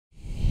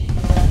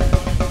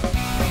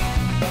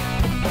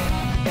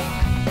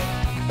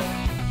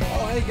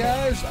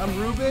I'm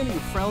Ruben, your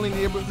friendly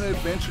neighborhood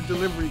adventure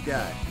delivery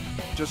guy.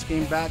 Just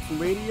came back from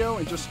radio,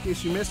 and just in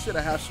case you missed it,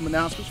 I have some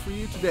announcements for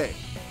you today.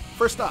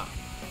 First off,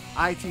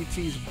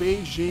 ITT's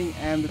Beijing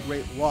and the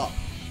Great Wall.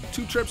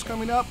 2 trips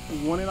coming up,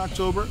 one in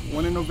October,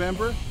 one in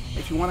November.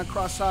 If you want to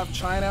cross off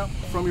China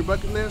from your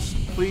bucket list,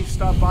 please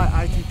stop by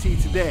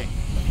ITT today.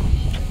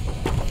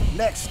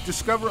 Next,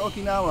 discover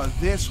Okinawa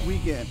this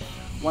weekend.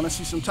 Want to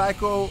see some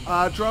taiko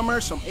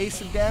drummers, some Ace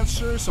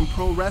dancers, some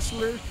pro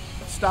wrestlers?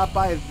 Stop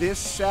by this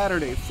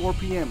Saturday, 4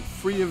 p.m.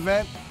 Free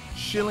event,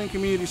 Schilling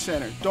Community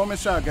Center. Don't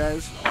miss out,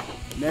 guys.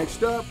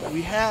 Next up,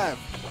 we have,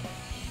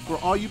 for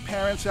all you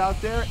parents out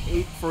there,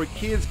 for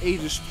kids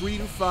ages 3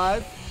 to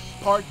 5,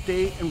 Park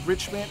Day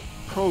Enrichment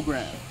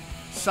Program.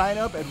 Sign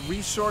up at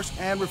Resource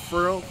and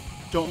Referral.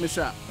 Don't miss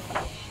out.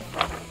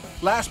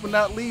 Last but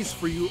not least,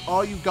 for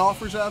all you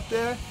golfers out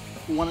there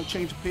who want to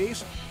change the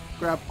pace,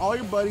 grab all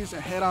your buddies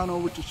and head on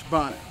over to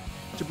Chibana.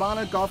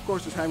 Chibana Golf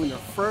Course is having their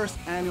first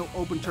annual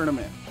open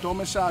tournament. Don't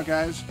miss out,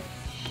 guys.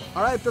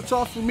 All right, that's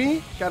all for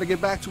me. Got to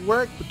get back to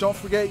work, but don't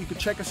forget you can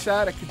check us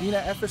out at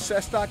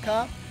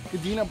KadenaFSS.com,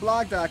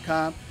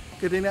 KadenaBlog.com,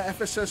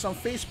 KadenaFSS on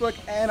Facebook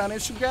and on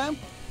Instagram,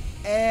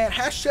 and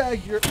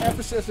hashtag your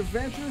FSS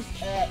adventures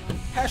at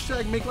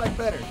hashtag Make Life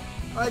Better.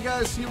 All right,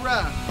 guys, see you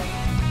around.